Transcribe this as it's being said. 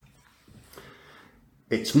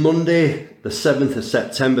It's Monday, the 7th of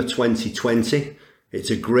September 2020. It's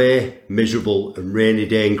a grey, miserable and rainy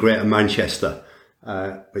day in Greater Manchester.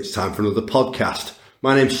 It's time for another podcast.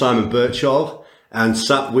 My name's Simon Birchall, and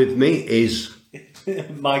sat with me is...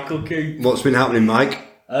 Michael Coop. What's been happening, Mike?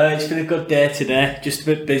 It's been a good day today, just a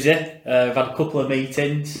bit busy. We've had a couple of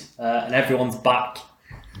meetings and everyone's back.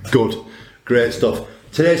 Good, great stuff.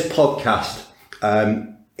 Today's podcast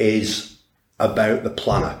is about the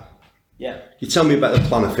planner. Yeah. You tell me about the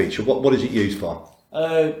planner feature. What is it used for?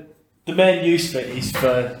 The main use for it is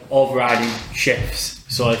for overriding shifts.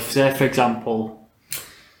 So if, say for example,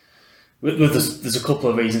 there's a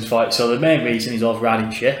couple of reasons for it. So the main reason is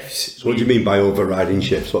overriding shifts. So what do you mean by overriding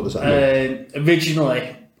shifts? What does that mean?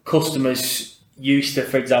 Originally, customers used to,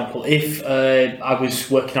 for example, if I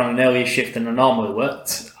was working on an earlier shift than I normally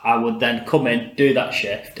worked, I would then come in, do that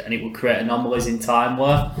shift, and it would create anomalies in time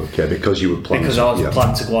work. Okay, because you were planning. Because I was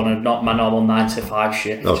planned to go on and not my normal 9 to 5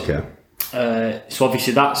 shift. Okay. So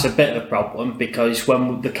obviously that's a bit of a problem, because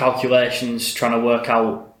when the calculations trying to work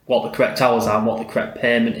out what the correct hours are and what the correct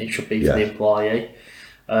payment it should be for the employee,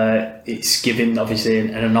 it's giving obviously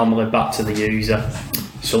an anomaly back to the user.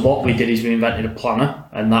 So what we did is we invented a planner,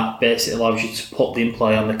 and that basically allows you to put the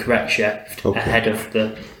employee on the correct shift ahead of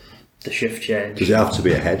the shift change. Does it have to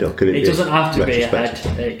be ahead, or can it be? It doesn't have to be ahead.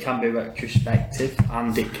 It can be retrospective,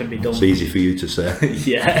 and it can be done. It's easy for you to say.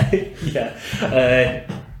 yeah.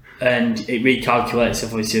 And it recalculates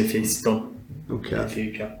obviously if it's done in the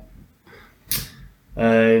future.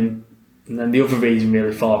 And then the other reason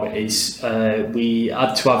really for it is we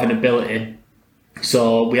had to have an ability.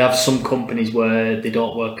 So we have some companies where they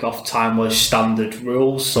don't work off time where standard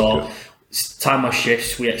rules. So time or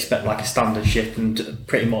shifts, we expect like a standard shift and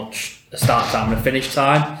pretty much a start time and a finish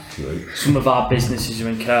time. Right. Some of our businesses are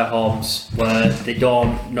in care homes where they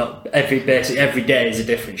don't, not every day is a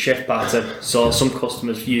different shift pattern. So some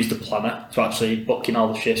customers use the planner to actually book in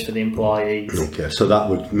all the shifts for the employees. Okay, so that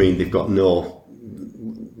would mean they've got no...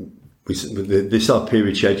 They still have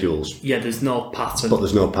period schedules. Yeah, there's no pattern. But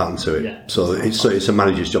there's no pattern to it. Yeah, so it's a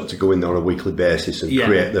manager's job to go in there on a weekly basis and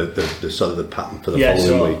create the sort of the pattern for the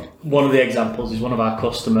following week. One of the examples is one of our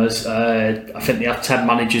customers. I think they have 10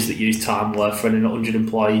 managers that use TimeWorth for an 100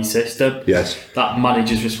 employee system. Yes. That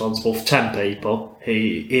manager's responsible for 10 people.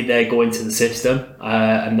 They go into the system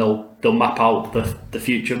and they'll map out the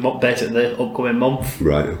future, basically the upcoming month.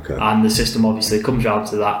 Right, okay. And the system obviously comes round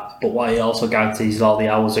to that. But what it also guarantees is all the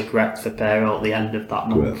hours are correct for payroll at the end of that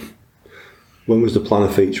month. Great. When was the planner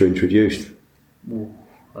feature introduced?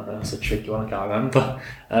 That's a tricky one, I can't remember.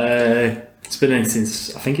 It's been in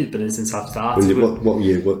since I've started. What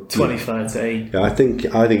year? 2013. Yeah, I think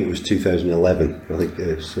it was 2011. I think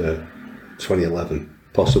it was 2011,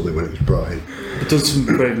 possibly when it was brought in. We've done some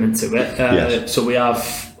improvement to it. Yes. So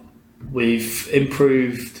we've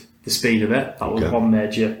improved the speed of it. That was one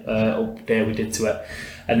major update we did to it.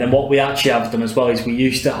 And then what we actually have done as well is we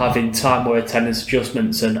used to have in time where attendance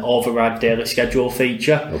adjustments and override daily schedule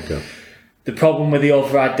feature. Okay. The problem with the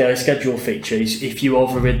override daily schedule feature is if you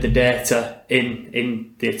overrid the data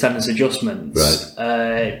in the attendance adjustments,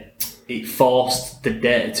 it forced the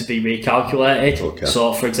data to be recalculated. Okay.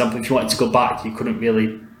 So, for example, if you wanted to go back, you couldn't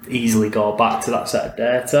really easily go back to that set of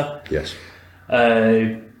data. Yes.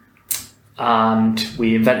 And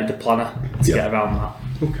we invented the planner to get around that.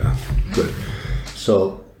 Okay, good.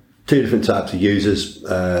 So, 2 different types of users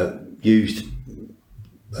used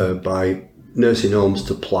by nursing homes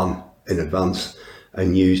to plan in advance,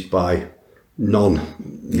 and used by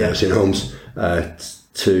non-nursing homes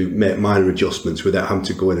to make minor adjustments without having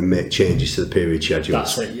to go in and make changes to the period schedule.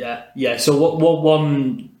 That's it, yeah. So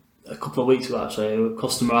a couple of weeks ago actually, a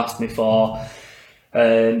customer asked me for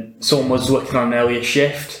someone was working on an earlier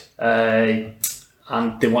shift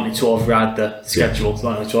and they wanted to override the schedule.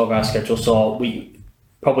 So we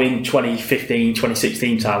probably in 2015,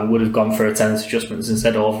 2016 time, we would have gone for attendance adjustments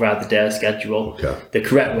instead of override the day schedule. Okay. The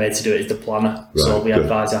correct way to do it is the planner. Right, so we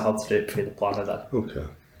advise how to do it through the planner then. Okay.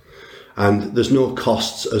 And there's no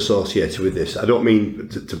costs associated with this. I don't mean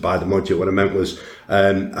to buy the module. What I meant was,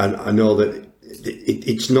 and I know that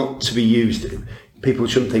it's not to be used. People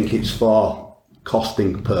shouldn't think it's for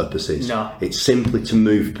costing purposes. No. It's simply to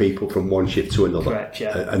move people from one shift to another. Correct,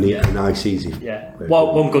 yeah. A nice, easy. Yeah.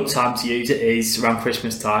 Well, one good time to use it is around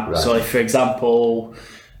Christmas time. Right. So if, for example,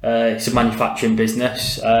 it's a manufacturing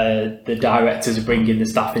business, the directors are bringing the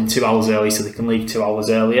staff in 2 hours early so they can leave 2 hours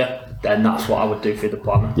earlier, then that's what I would do through the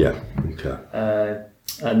planner. Yeah, okay.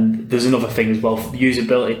 And there's another thing as well, from the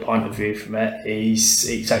usability point of view from it, is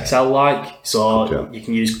it's Excel-like, so you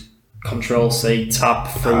can use Control-C, tab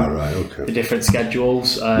through the different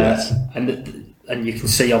schedules, and you can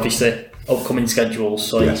see obviously upcoming schedules,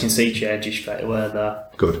 so you can see changes straight away there.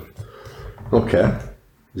 Good. Okay.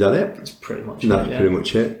 Is that it? That's pretty much That's pretty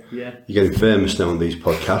much it. Yeah. You're getting famous now on these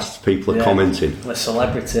podcasts. People are commenting. A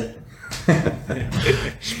celebrity.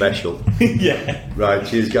 Special. Yeah. Right,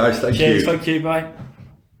 cheers guys. Thank you. Cheers, thank you, bye.